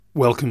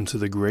Welcome to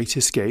the Great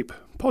Escape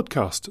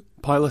podcast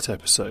pilot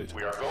episode.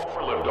 We are go for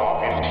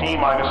liftoff in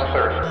T-minus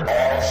 30.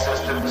 All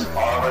systems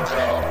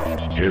are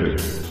go. Hit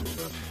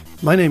it.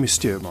 My name is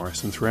Stuart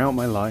Morris, and throughout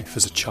my life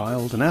as a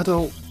child, an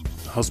adult,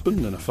 a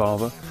husband and a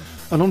father,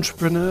 an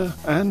entrepreneur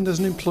and as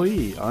an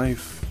employee,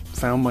 I've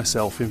found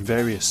myself in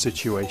various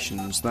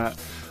situations that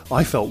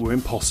I felt were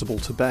impossible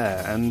to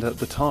bear, and at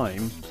the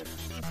time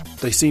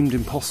they seemed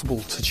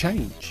impossible to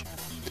change.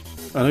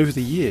 And over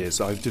the years,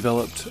 I've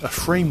developed a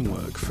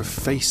framework for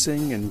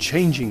facing and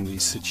changing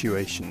these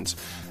situations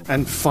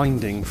and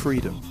finding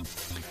freedom.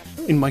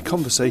 In my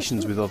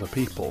conversations with other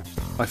people,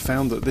 I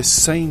found that this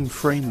same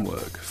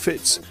framework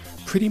fits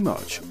pretty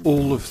much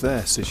all of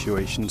their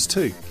situations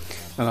too.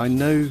 And I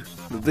know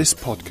that this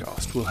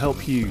podcast will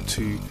help you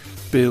to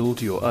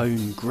build your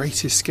own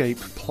Great Escape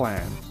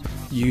plan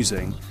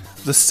using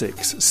the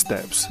 6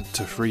 steps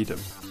to freedom.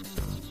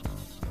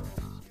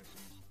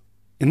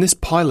 In this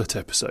pilot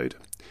episode,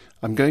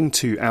 I'm going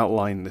to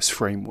outline this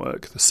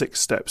framework, the 6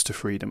 steps to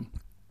freedom.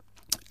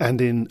 And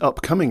in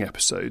upcoming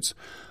episodes,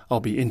 I'll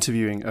be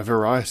interviewing a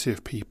variety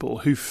of people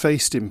who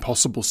faced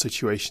impossible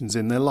situations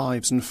in their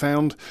lives and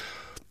found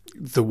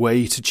the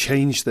way to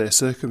change their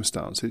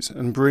circumstances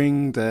and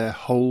bring their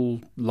whole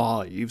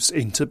lives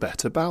into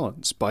better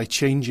balance by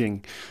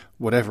changing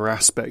whatever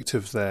aspect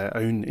of their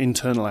own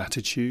internal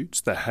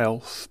attitudes, their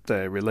health,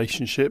 their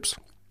relationships,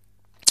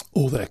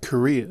 or their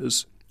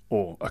careers,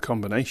 or a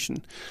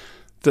combination,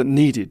 that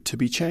needed to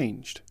be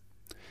changed.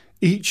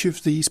 Each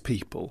of these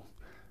people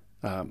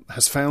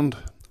has found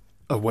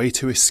a way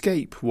to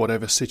escape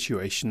whatever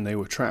situation they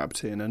were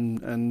trapped in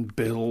and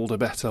build a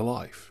better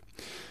life.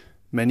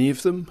 Many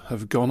of them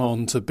have gone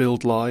on to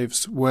build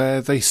lives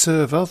where they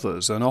serve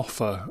others and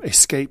offer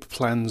escape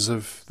plans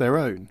of their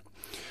own.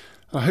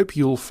 I hope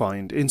you'll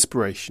find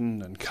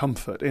inspiration and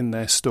comfort in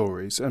their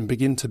stories and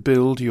begin to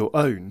build your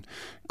own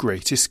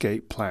Great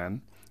Escape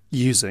plan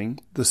using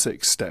the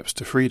 6 steps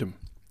to freedom.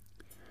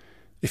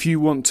 If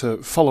you want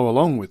to follow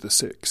along with the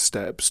 6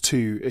 steps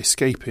to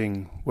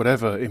escaping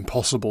whatever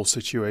impossible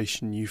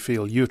situation you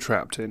feel you're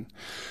trapped in,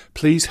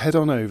 please head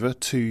on over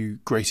to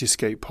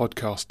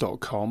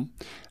greatescapepodcast.com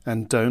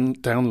and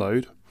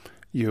download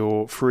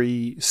your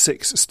free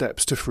 6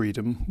 steps to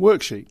freedom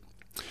worksheet.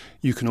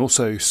 You can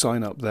also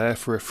sign up there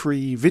for a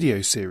free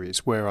video series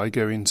where I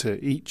go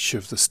into each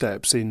of the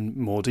steps in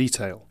more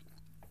detail.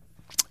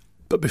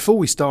 But before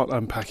we start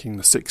unpacking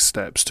the 6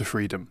 steps to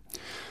freedom,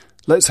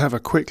 let's have a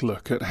quick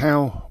look at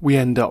how we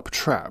end up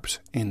trapped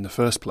in the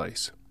first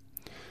place.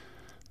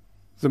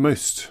 The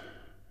most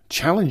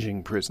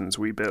challenging prisons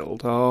we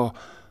build are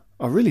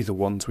really the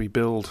ones we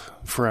build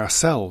for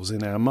ourselves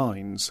in our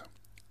minds.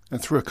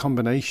 And through a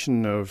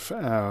combination of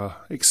our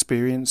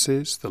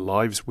experiences, the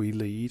lives we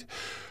lead,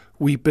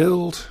 we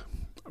build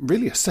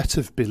really a set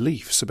of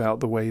beliefs about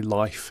the way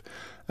life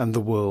and the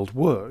world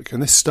work.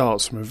 And this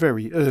starts from a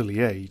very early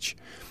age.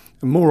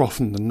 And more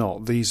often than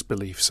not, these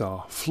beliefs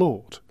are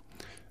flawed.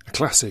 A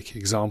classic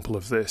example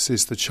of this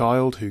is the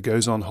child who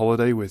goes on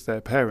holiday with their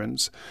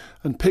parents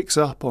and picks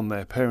up on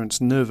their parents'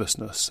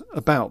 nervousness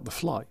about the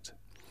flight.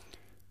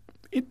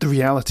 The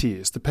reality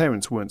is the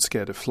parents weren't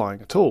scared of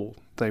flying at all.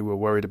 They were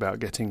worried about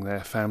getting their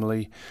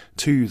family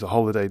to the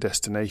holiday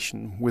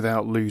destination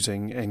without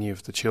losing any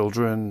of the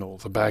children or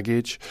the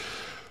baggage.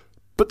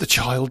 But the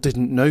child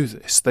didn't know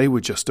this. They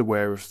were just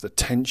aware of the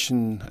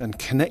tension and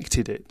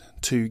connected it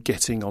to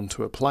getting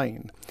onto a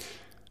plane.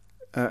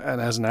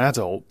 And as an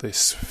adult,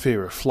 this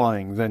fear of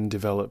flying then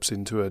develops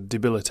into a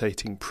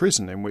debilitating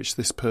prison in which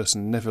this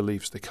person never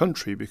leaves the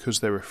country because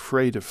they're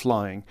afraid of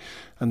flying,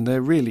 and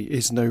there really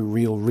is no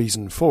real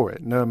reason for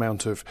it. No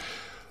amount of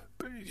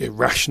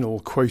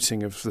irrational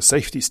quoting of the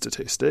safety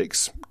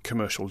statistics,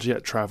 commercial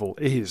jet travel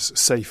is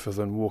safer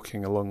than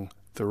walking along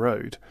the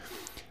road,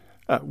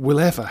 will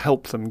ever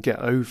help them get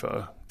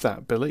over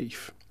that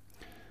belief.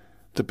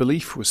 The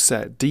belief was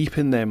set deep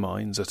in their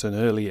minds at an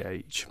early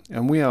age,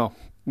 and we are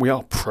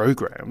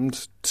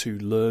programmed to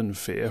learn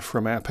fear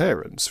from our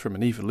parents. From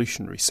an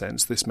evolutionary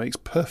sense, this makes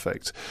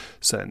perfect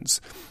sense.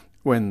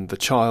 When the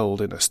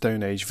child in a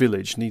Stone Age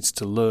village needs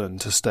to learn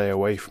to stay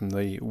away from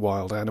the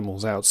wild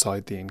animals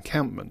outside the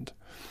encampment.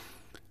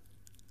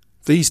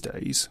 These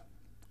days,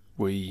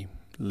 we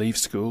leave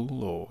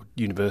school or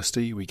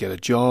university, we get a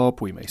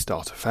job, we may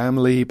start a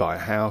family, buy a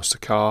house, a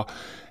car.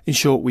 In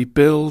short, we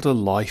build a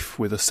life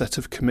with a set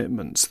of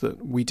commitments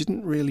that we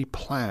didn't really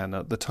plan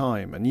at the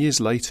time, and years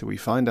later we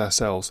find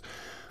ourselves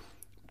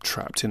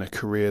trapped in a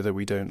career that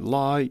we don't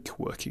like,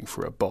 working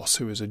for a boss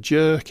who is a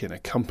jerk, in a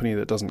company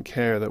that doesn't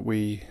care that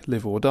we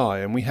live or die,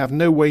 and we have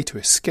no way to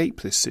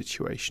escape this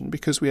situation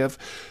because we have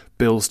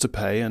bills to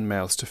pay and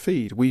mouths to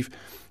feed. We've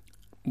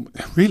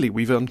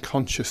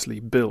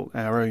unconsciously built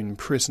our own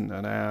prison,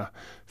 and our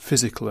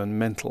physical and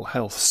mental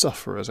health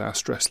suffer as our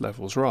stress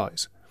levels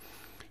rise.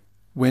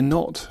 We're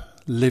not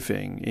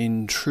living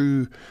in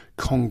true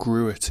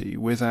congruity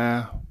with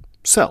our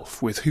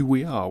self, with who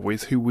we are,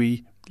 with who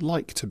we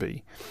like to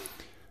be.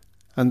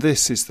 And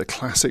this is the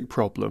classic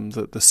problem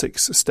that the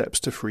 6 Steps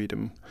to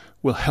Freedom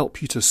will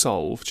help you to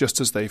solve, just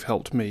as they've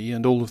helped me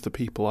and all of the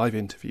people I've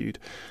interviewed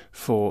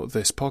for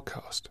this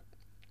podcast.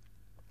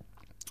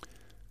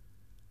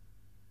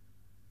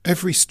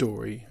 Every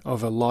story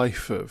of a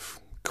life of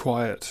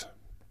quiet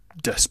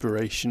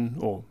desperation,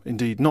 or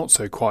indeed not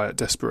so quiet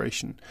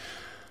desperation,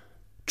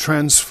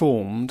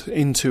 transformed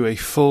into a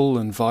full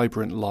and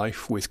vibrant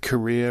life with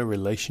career,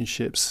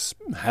 relationships,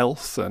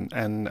 health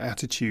and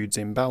attitudes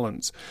in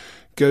balance,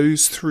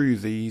 goes through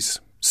these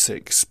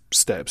 6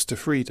 steps to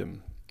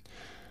freedom.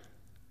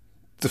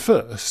 The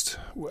first,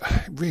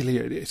 really,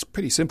 it's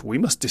pretty simple. We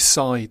must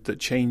decide that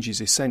change is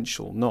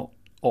essential, not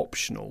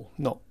optional,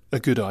 not a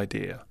good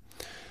idea.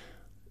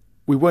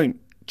 We won't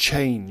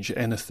change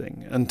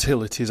anything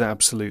until it is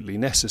absolutely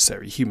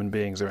necessary. Human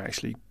beings are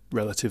actually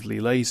relatively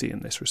lazy in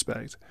this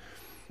respect.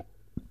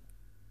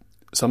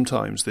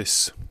 Sometimes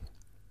this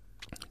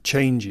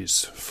change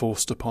is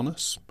forced upon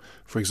us,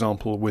 for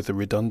example, with a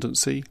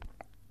redundancy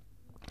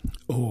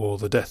or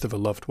the death of a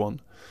loved one.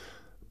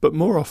 But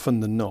more often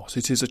than not,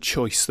 it is a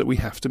choice that we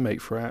have to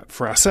make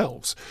for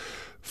ourselves.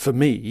 For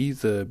me,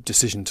 the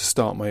decision to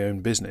start my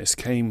own business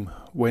came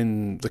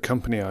when the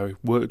company I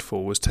worked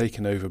for was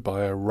taken over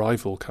by a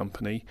rival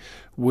company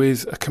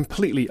with a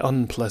completely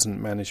unpleasant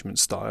management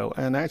style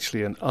and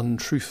actually an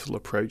untruthful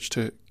approach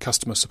to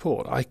customer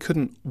support. I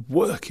couldn't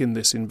work in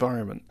this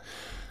environment.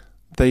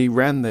 They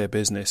ran their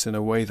business in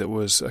a way that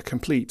was a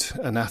complete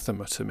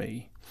anathema to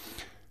me.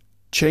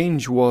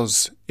 Change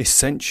was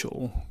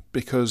essential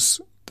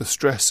because the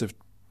stress of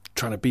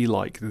trying to be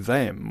like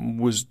them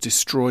was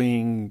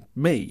destroying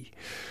me.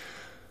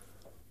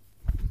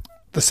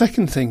 The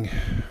second thing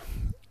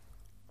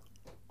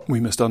we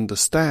must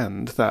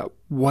understand that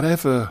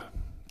whatever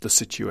the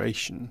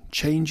situation,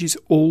 change is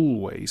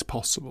always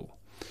possible.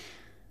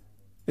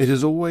 It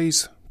is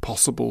always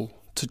possible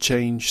to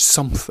change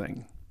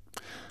something.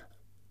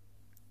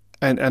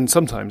 And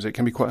sometimes it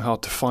can be quite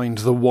hard to find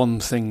the one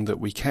thing that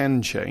we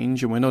can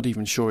change, and we're not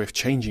even sure if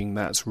changing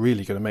that's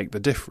really going to make the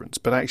difference.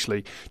 But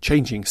actually,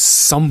 changing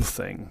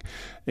something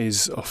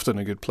is often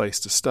a good place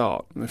to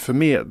start. For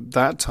me at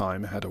that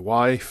time, I had a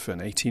wife, an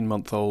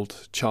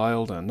 18-month-old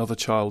child, another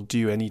child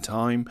due any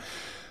time,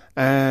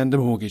 and a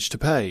mortgage to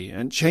pay.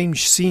 And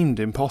change seemed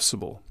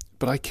impossible.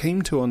 But I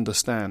came to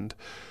understand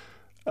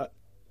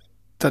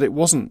that it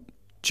wasn't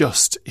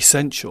just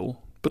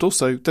essential, but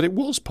also that it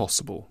was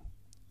possible.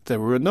 There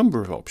were a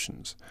number of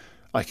options.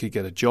 I could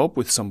get a job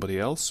with somebody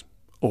else,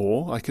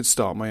 or I could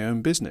start my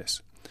own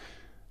business.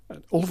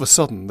 And all of a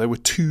sudden, there were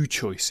 2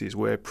 choices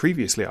where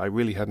previously I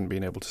really hadn't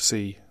been able to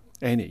see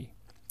any.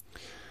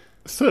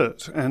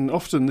 Third, and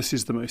often this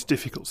is the most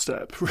difficult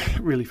step,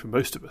 really for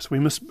most of us, we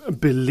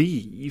must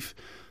believe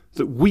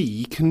that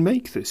we can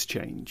make this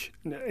change.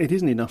 It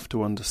isn't enough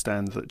to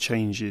understand that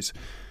change is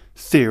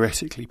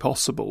theoretically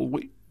possible.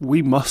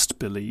 We must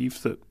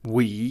believe that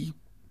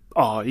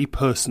I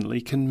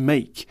personally can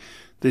make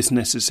this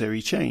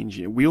necessary change.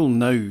 We all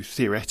know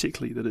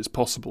theoretically that it's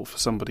possible for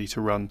somebody to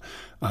run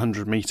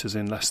 100 metres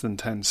in less than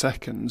 10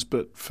 seconds,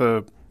 but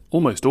for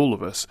almost all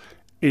of us,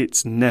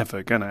 it's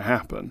never going to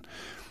happen.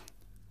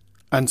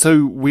 And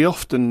so we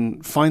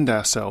often find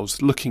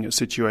ourselves looking at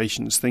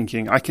situations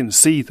thinking, I can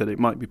see that it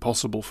might be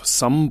possible for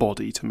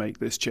somebody to make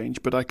this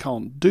change, but I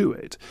can't do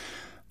it.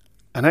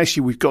 And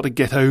actually we've got to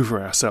get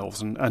over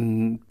ourselves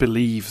and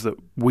believe that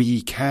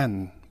we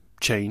can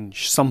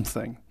change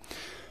something.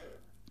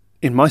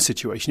 In my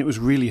situation, it was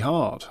really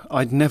hard.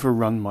 I'd never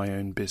run my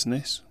own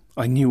business.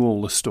 I knew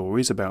all the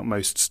stories about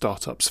most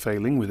startups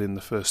failing within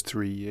the first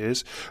 3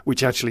 years,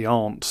 which actually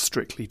aren't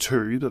strictly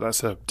true, but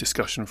that's a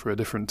discussion for a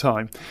different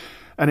time.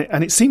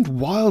 And it seemed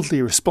wildly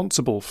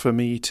irresponsible for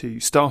me to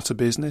start a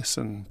business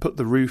and put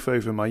the roof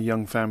over my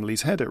young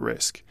family's head at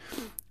risk.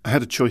 I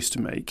had a choice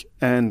to make,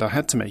 and I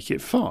had to make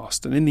it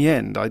fast. And in the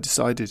end, I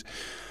decided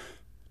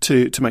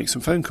to make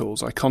some phone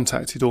calls. I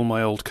contacted all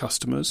my old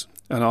customers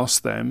and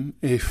asked them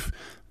if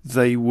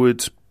they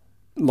would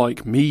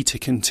like me to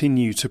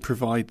continue to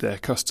provide their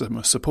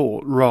customer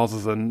support rather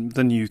than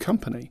the new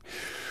company.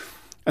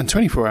 And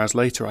 24 hours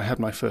later, I had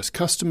my first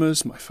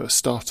customers, my first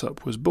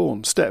startup was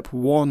born. Step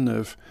 1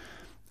 of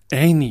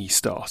any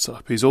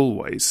startup is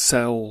always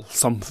sell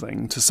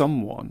something to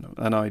someone.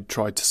 And I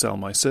tried to sell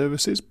my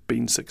services,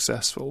 been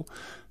successful.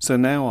 So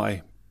now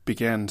I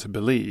began to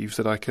believe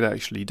that I could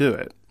actually do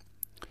it.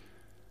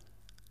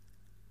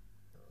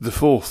 The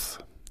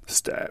 4th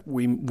step,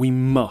 we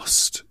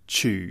must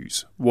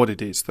choose what it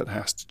is that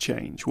has to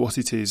change, what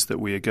it is that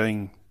we are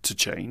going to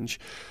change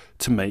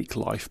to make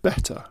life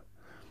better.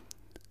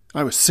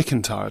 I was sick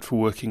and tired for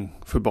working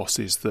for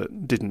bosses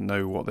that didn't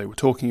know what they were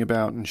talking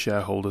about and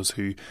shareholders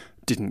who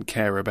didn't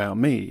care about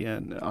me,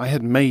 and I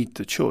had made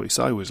the choice.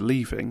 I was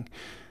leaving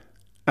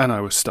and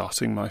I was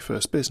starting my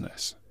first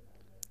business.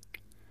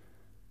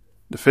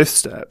 The 5th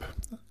step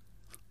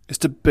is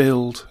to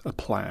build a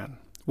plan.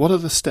 What are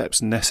the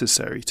steps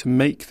necessary to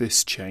make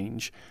this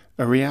change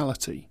a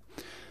reality?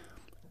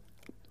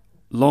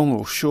 Long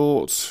or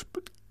short,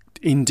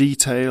 in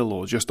detail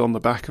or just on the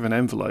back of an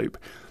envelope,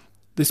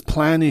 This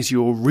plan is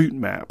your route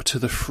map to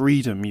the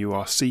freedom you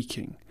are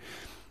seeking.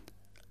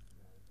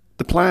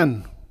 The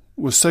plan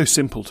was so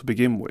simple to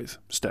begin with.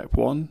 Step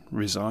 1,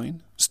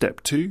 resign.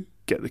 Step 2,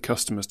 get the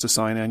customers to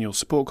sign annual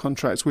support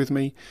contracts with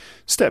me.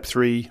 Step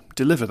 3,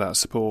 deliver that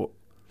support.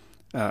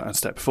 And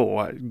step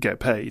 4, get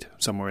paid,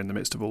 somewhere in the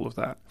midst of all of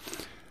that.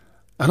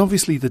 And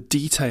obviously the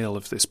detail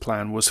of this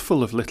plan was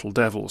full of little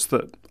devils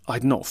that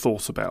I'd not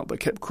thought about, that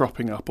kept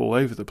cropping up all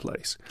over the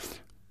place.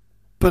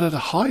 But at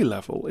a high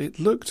level, it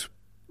looked,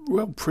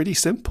 well, pretty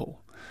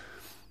simple.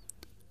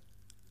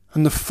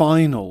 And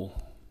the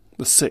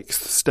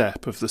sixth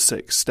step of the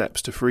 6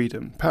 steps to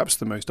freedom, perhaps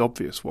the most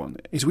obvious one,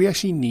 is we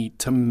actually need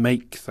to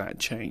make that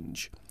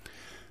change.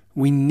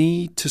 We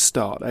need to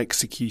start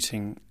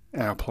executing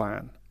our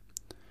plan.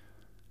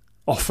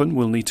 Often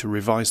we'll need to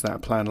revise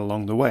that plan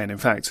along the way, and in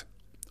fact,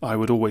 I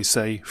would always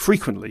say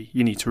frequently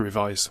you need to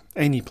revise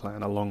any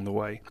plan along the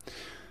way.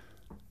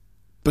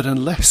 But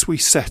unless we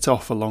set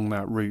off along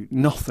that route,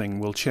 nothing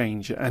will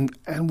change, and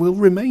we'll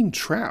remain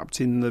trapped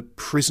in the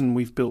prison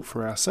we've built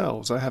for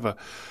ourselves. I have a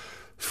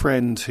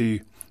friend who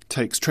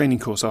takes training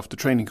course after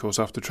training course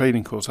after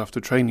training course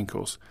after training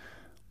course.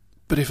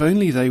 But if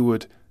only they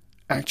would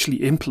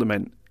actually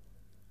implement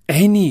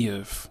any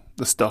of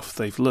the stuff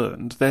they've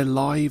learned, their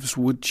lives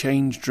would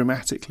change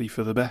dramatically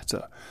for the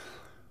better.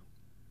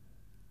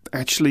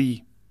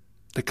 Actually,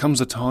 there comes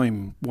a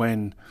time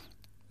when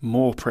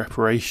more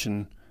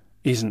preparation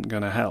isn't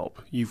going to help.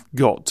 You've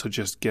got to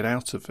just get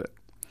out of it.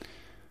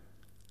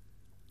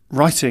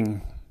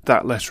 Writing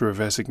that letter of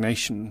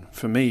resignation,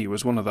 for me,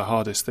 was one of the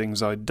hardest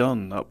things I'd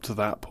done up to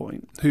that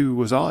point. Who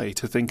was I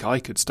to think I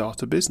could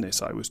start a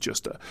business? I was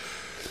just a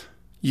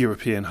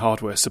European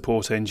hardware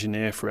support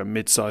engineer for a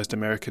mid-sized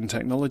American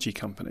technology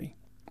company.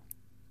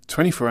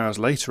 24 hours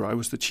later, I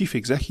was the chief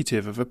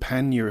executive of a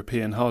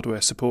pan-European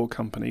hardware support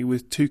company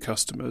with 2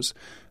 customers,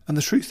 and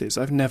the truth is,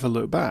 I've never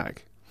looked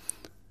back.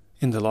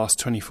 In the last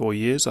 24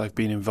 years, I've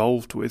been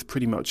involved with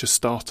pretty much a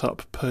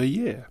startup per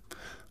year.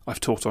 I've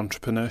taught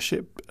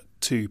entrepreneurship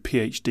to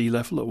PhD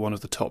level at one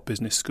of the top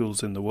business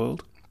schools in the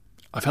world.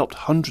 I've helped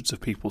hundreds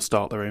of people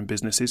start their own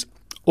businesses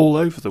all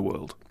over the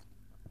world.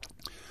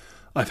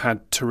 I've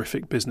had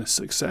terrific business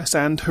success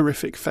and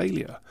horrific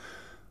failure,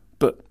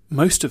 but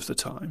most of the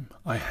time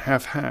I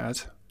have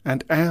had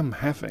and am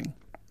having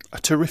a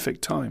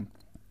terrific time.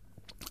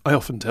 I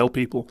often tell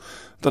people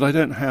that I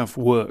don't have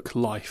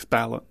work-life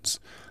balance.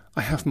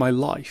 I have my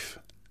life,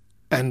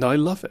 and I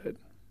love it,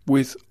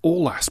 with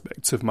all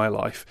aspects of my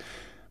life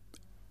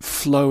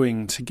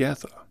flowing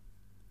together.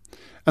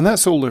 And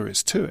that's all there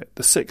is to it.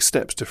 The 6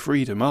 steps to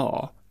freedom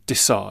are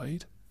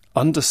decide,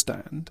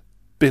 understand,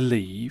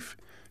 believe,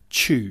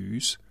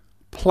 choose,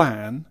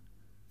 plan,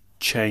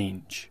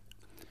 change.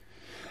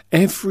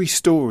 Every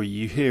story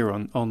you hear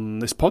on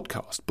this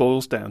podcast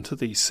boils down to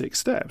these 6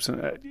 steps.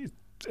 And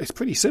it's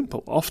pretty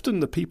simple. Often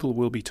the people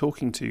we'll be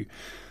talking to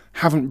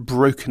haven't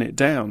broken it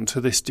down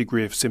to this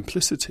degree of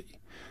simplicity.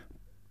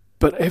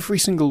 But every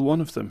single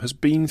one of them has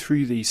been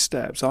through these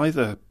steps,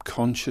 either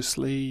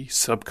consciously,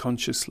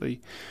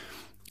 subconsciously,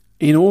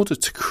 in order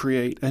to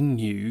create a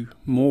new,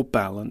 more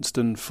balanced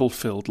and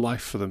fulfilled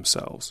life for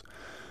themselves.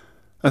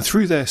 And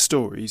through their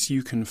stories,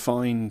 you can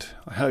find,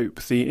 I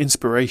hope, the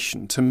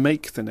inspiration to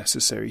make the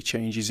necessary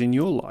changes in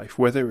your life,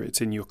 whether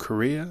it's in your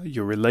career,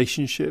 your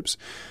relationships,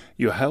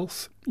 your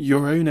health,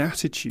 your own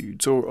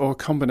attitudes, or a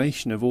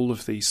combination of all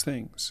of these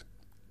things.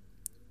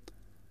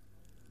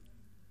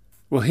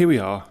 Well, here we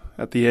are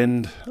at the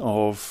end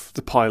of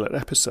the pilot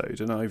episode,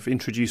 and I've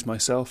introduced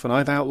myself and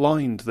I've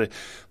outlined the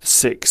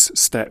 6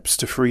 steps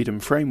to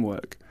freedom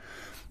framework.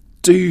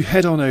 Do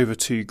head on over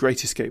to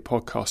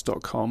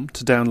greatescapepodcast.com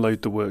to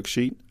download the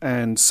worksheet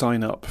and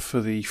sign up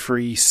for the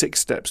free 6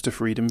 Steps to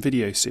Freedom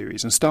video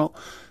series and start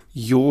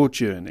your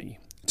journey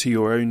to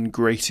your own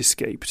great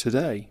escape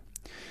today.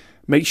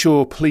 Make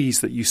sure,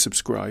 please, that you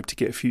subscribe to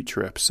get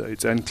future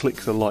episodes and click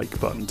the like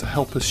button to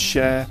help us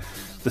share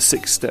the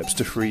 6 Steps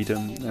to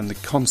Freedom and the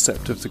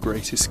concept of the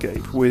Great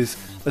Escape with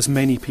as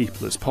many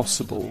people as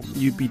possible.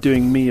 You'd be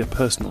doing me a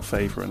personal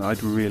favour, and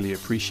I'd really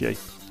appreciate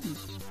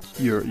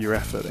your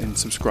effort in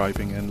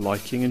subscribing and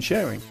liking and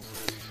sharing.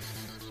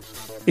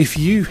 If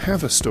you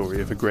have a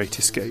story of a great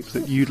escape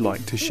that you'd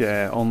like to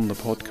share on the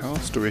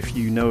podcast, or if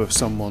you know of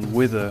someone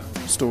with a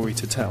story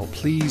to tell,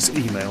 please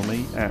email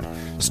me at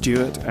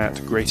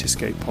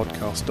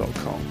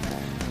stuart@greatescapepodcast.com,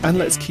 and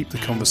let's keep the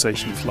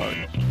conversation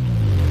flowing.